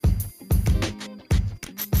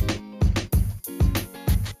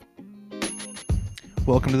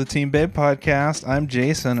Welcome to the Team Babe podcast. I'm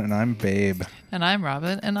Jason and I'm Babe. And I'm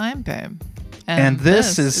Robin and I'm Babe. And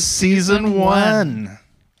this is season one.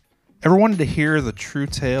 Ever wanted to hear the true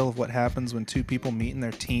tale of what happens when two people meet in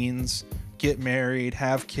their teens, get married,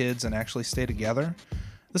 have kids, and actually stay together?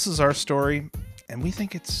 This is our story, and we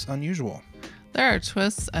think it's unusual. There are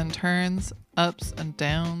twists and turns, ups and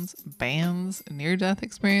downs, bands, near-death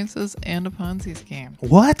experiences, and a Ponzi scheme.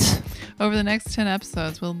 What? Over the next 10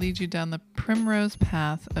 episodes, we'll lead you down the primrose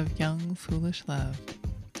path of young, foolish love.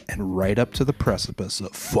 And right up to the precipice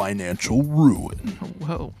of financial ruin.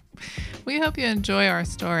 Whoa. We hope you enjoy our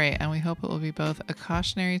story, and we hope it will be both a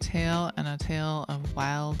cautionary tale and a tale of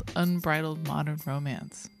wild, unbridled modern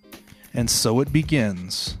romance. And so it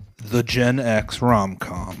begins, the Gen X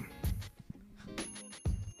rom-com.